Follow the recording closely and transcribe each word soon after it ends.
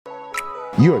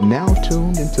You are now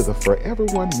tuned into the Forever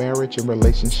One Marriage and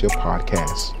Relationship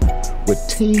podcast with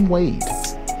Team Wade.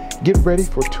 Get ready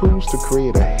for tools to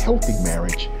create a healthy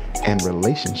marriage and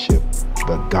relationship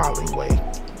the godly way.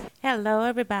 Hello,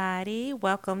 everybody.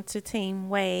 Welcome to Team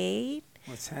Wade.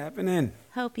 What's happening?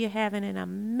 Hope you're having an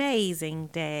amazing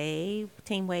day.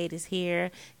 Team Wade is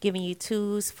here giving you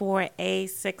tools for a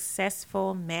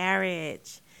successful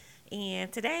marriage.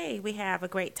 And today we have a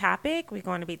great topic. We're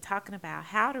going to be talking about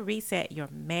how to reset your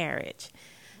marriage.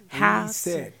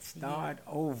 Start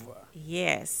over.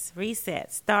 Yes,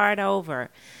 reset, start over.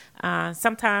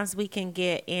 Sometimes we can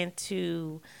get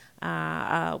into,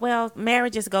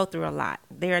 marriages go through a lot.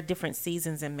 There are different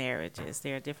seasons in marriages.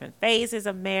 There are different phases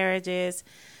of marriages.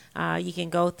 You can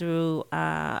go through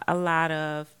a lot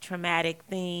of traumatic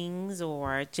things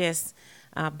or just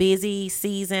busy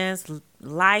seasons,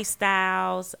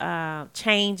 lifestyles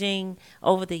changing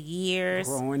over the years.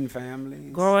 Growing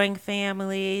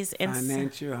families. And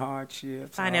financial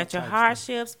hardships,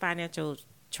 financial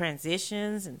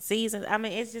transitions and seasons. I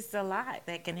mean, it's just a lot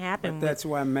that can happen. But that's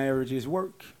why marriages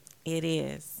work. It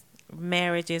is.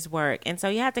 Marriages work. And so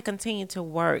you have to continue to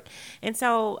work. And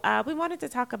so we wanted to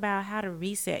talk about how to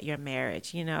reset your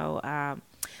marriage. You know,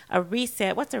 a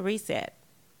reset. What's a reset?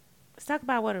 Let's talk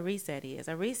about what a reset is.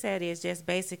 A reset is just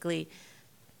basically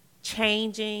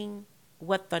changing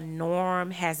what the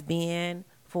norm has been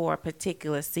for a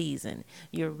particular season.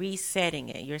 You're resetting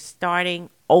it. You're starting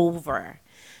over.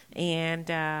 And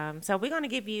so we're going to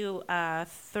give you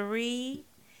 3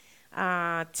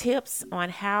 tips on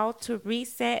how to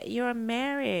reset your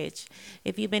marriage.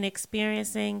 If you've been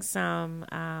experiencing some,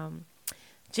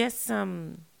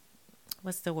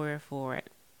 what's the word for it?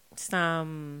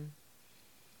 Some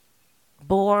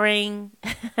boring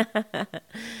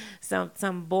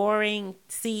some boring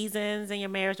seasons in your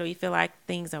marriage, or you feel like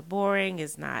things are boring,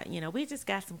 is not, we just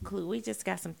got some clue. We just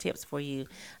got some tips for you,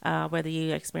 whether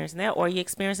you're experiencing that or you're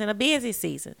experiencing a busy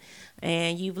season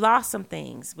and you've lost some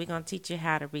things. We're going to teach you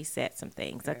how to reset some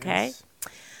things. Okay. Yes.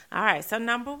 All right. So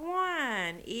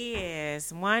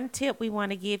one tip we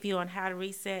want to give you on how to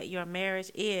reset your marriage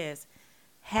is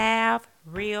have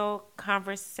real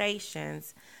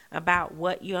conversations about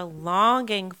what you're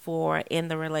longing for in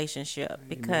the relationship.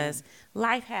 Because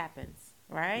life happens,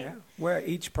 right? Yeah. Well,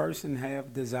 each person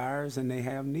have desires and they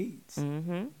have needs.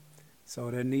 Mm-hmm. So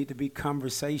there need to be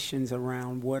conversations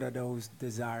around what are those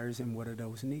desires and what are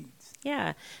those needs.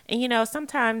 Yeah. And,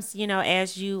 sometimes,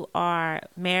 as you are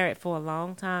married for a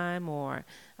long time or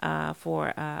for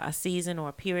a season or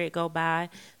a period go by,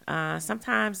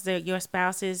 sometimes your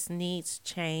spouse's needs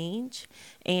change,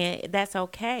 and that's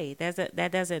okay.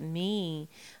 That doesn't mean,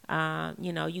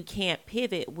 you can't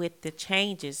pivot with the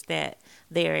changes that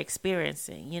they're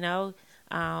experiencing.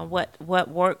 What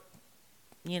worked,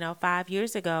 5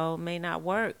 years ago may not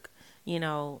work,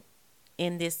 in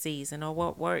this season, or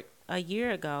what worked a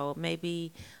year ago may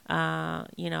be,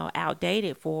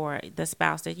 outdated for the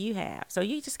spouse that you have. So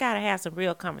you just got to have some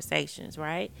real conversations,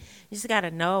 right? You just got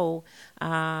to know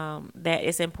that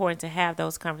it's important to have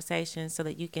those conversations so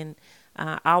that you can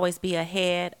always be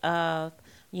ahead of,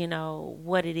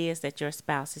 what it is that your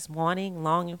spouse is wanting,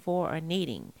 longing for, or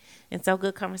needing. And so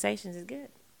good conversations is good.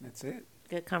 That's it.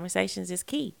 Good conversations is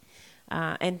key.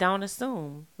 And don't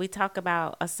assume. We talk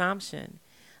about assumption.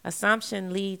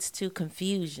 Assumption leads to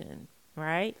confusion,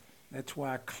 right? That's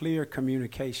why clear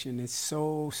communication is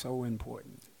so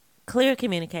important. Clear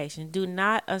communication. Do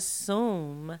not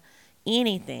assume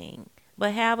anything,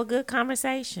 but have a good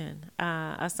conversation.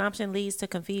 Assumption leads to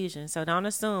confusion. So don't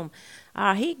assume,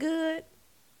 he good.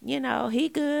 He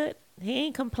good. He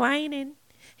ain't complaining.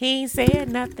 He ain't said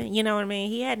nothing. You know what I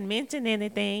mean? He hadn't mentioned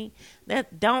anything.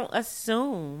 Don't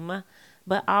assume,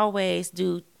 but always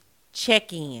do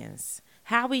check-ins.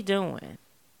 How we doing?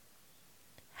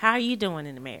 How are you doing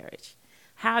in the marriage?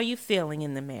 How are you feeling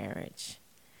in the marriage?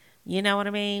 You know what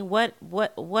I mean? What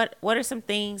are some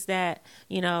things that,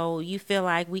 you feel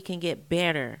like we can get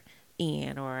better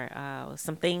in, or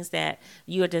some things that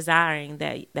you're desiring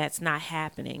that's not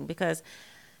happening? Because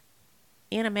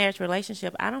in a marriage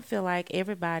relationship, I don't feel like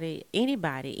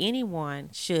anyone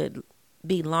should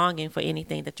be longing for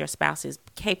anything that your spouse is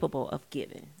capable of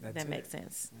giving. That makes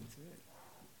sense. That's it.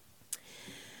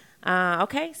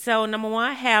 Okay, so number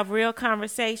 1, have real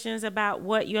conversations about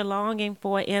what you're longing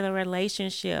for in a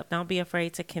relationship. Don't be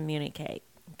afraid to communicate,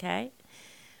 okay?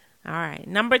 All right,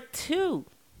 number 2,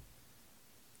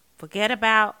 forget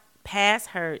about past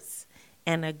hurts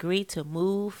and agree to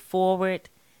move forward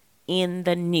in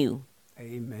the new.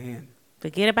 Amen.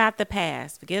 Forget about the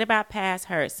past. Forget about past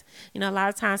hurts. A lot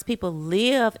of times people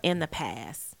live in the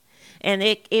past. And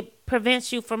it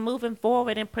prevents you from moving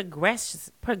forward and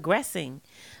progressing.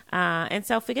 And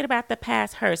so forget about the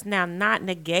past hurts. Now, not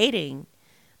negating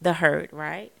the hurt,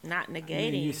 right? Not negating.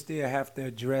 I mean, you still have to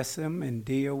address them and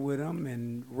deal with them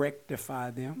and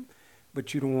rectify them,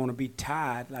 but you don't want to be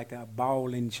tied like a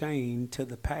ball and chain to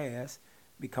the past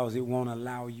because it won't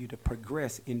allow you to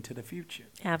progress into the future.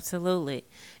 Absolutely.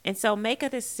 And so make a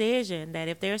decision that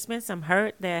if there's been some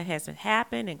hurt that has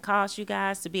happened and caused you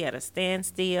guys to be at a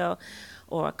standstill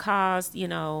or caused, you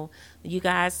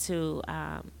guys to,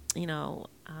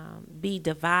 be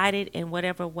divided in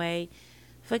whatever way,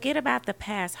 forget about the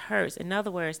past hurts. In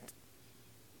other words,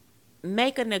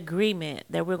 make an agreement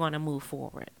that we're going to move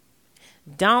forward.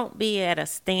 Don't be at a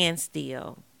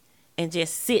standstill and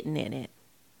just sitting in it,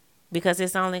 because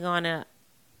it's only going to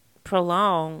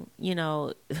prolong,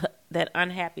 that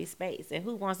unhappy space. And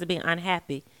who wants to be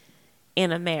unhappy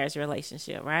in a marriage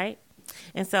relationship, right?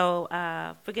 And so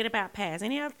forget about past.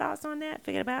 Any other thoughts on that?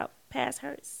 Forget about past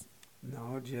hurts?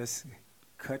 No, just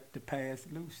cut the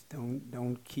past loose.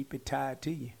 Don't keep it tied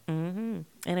to you. Mm-hmm.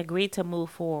 And agree to move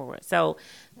forward. So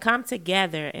come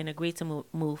together and agree to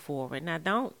move forward. Now,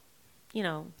 don't,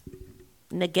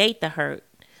 negate the hurt,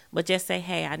 but just say,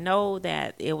 hey, I know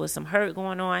that it was some hurt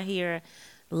going on here.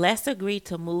 Let's agree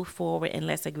to move forward and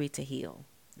let's agree to heal.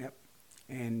 Yep.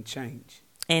 And change.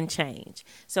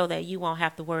 So that you won't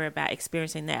have to worry about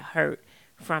experiencing that hurt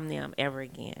from them ever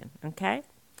again. Okay?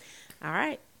 All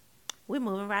right. We're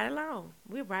moving right along.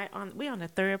 We're on the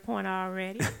third point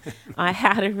already on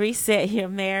how to reset your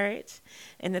marriage.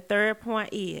 And the third point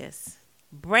is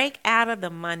break out of the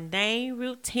mundane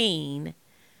routine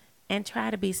and try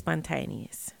to be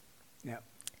spontaneous. Yep.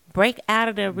 Break out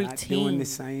of the routine. Not doing the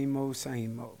same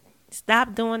old.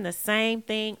 Stop doing the same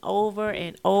thing over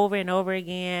and over and over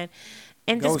again.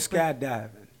 And go just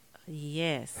skydiving.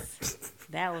 Yes.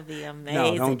 That would be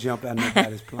amazing. No, don't jump out of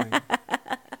nobody's plane.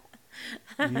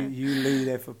 You leave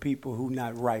that for people who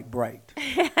not right bright.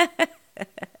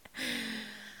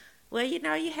 Well,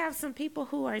 you have some people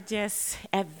who are just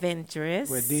adventurous.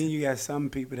 Well, then you got some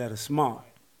people that are smart.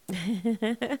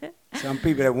 Some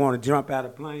people that want to jump out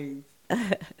of planes,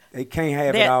 they can't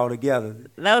have it all together.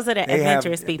 Those are the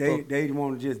adventurous people. They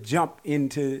want to just jump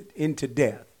into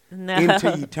death, no.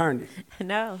 into eternity.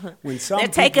 No, when some they're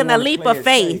taking a leap of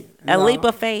faith. Leap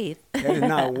of faith. That is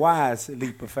not a wise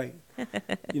leap of faith.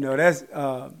 That's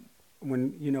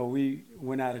when we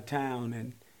went out of town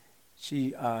and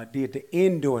she did the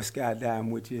indoor skydiving,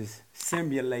 which is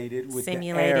simulated with the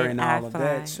air and all of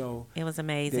that. So it was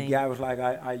amazing. The guy was like,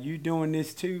 "Are you doing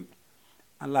this too?"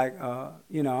 I'm like,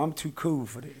 I'm too cool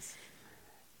for this.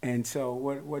 And so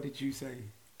what did you say?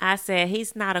 I said,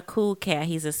 he's not a cool cat.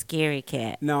 He's a scary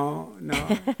cat. No.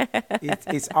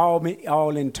 It's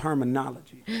all in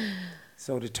terminology.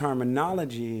 So the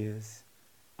terminology is,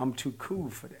 I'm too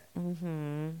cool for that.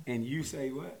 Mm-hmm. And you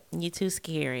say what? You too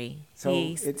scary. So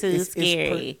he's too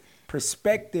scary.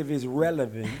 Perspective is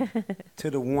relevant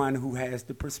to the one who has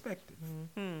the perspective.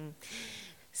 Mm-hmm.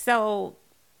 So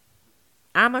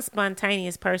I'm a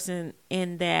spontaneous person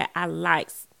in that I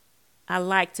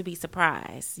like to be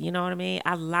surprised. You know what I mean?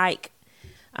 I like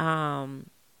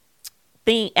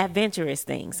adventurous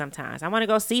things sometimes. I want to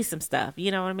go see some stuff.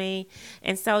 You know what I mean?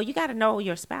 And so you got to know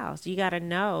your spouse. You got to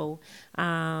know,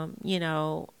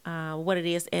 what it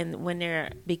is. And when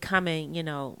they're becoming,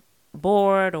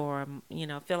 bored or,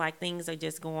 feel like things are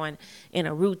just going in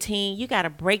a routine, you got to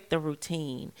break the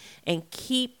routine and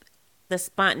keep the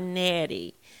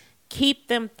spontaneity. Keep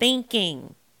them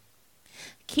thinking.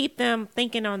 Keep them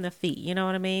thinking on the feet. You know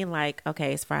what I mean? Like,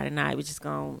 okay, it's Friday night. We're just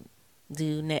going to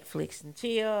do Netflix and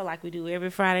chill like we do every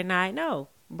Friday night. No,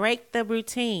 break the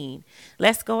routine.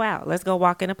 Let's go out. Let's go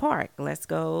walk in the park. Let's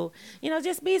go,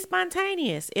 just be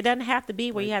spontaneous. It doesn't have to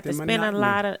be where you have to spend a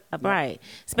lot of,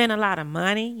 spend a lot of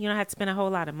money. You don't have to spend a whole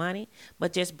lot of money,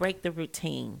 but just break the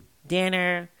routine.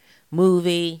 Dinner,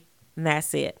 movie, and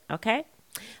that's it. Okay?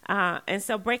 And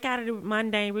so break out of the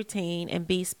mundane routine and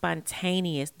be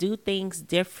spontaneous. Do things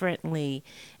differently,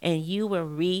 and you will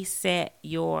reset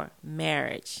your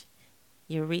marriage.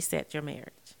 You reset your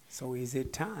marriage. So is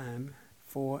it time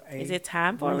for a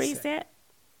reset?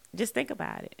 Just think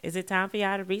about it. Is it time for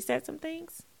y'all to reset some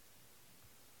things?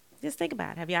 Just think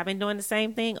about it. Have y'all been doing the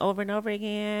same thing over and over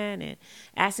again and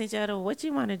asking each other, what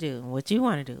you want to do? What you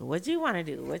want to do? What you want to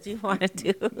do? What you want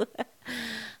to do?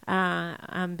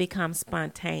 Become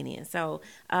spontaneous. So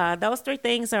those three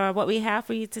things are what we have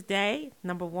for you today.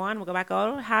 Number one, we'll go back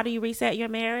over. How do you reset your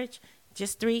marriage?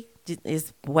 Just three.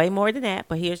 It's way more than that,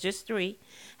 but here's just three.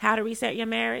 How to reset your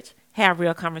marriage. have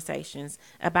real conversations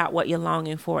about what you're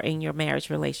longing for in your marriage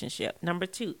relationship. Number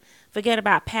 2, forget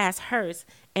about past hurts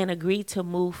and agree to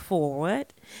move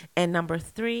forward. And number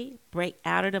 3, break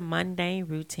out of the mundane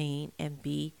routine and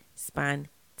be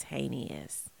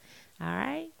spontaneous. All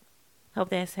right. Hope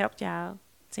that's helped y'all.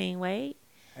 Team Wade.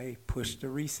 Hey, push the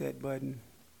reset button.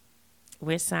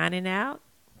 We're signing out.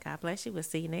 God bless you. We'll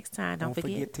see you next time. Don't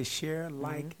forget to share,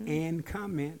 like, and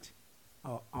comment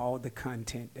all the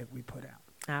content that we put out.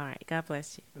 All right. God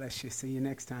bless you. Bless you. See you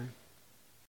next time.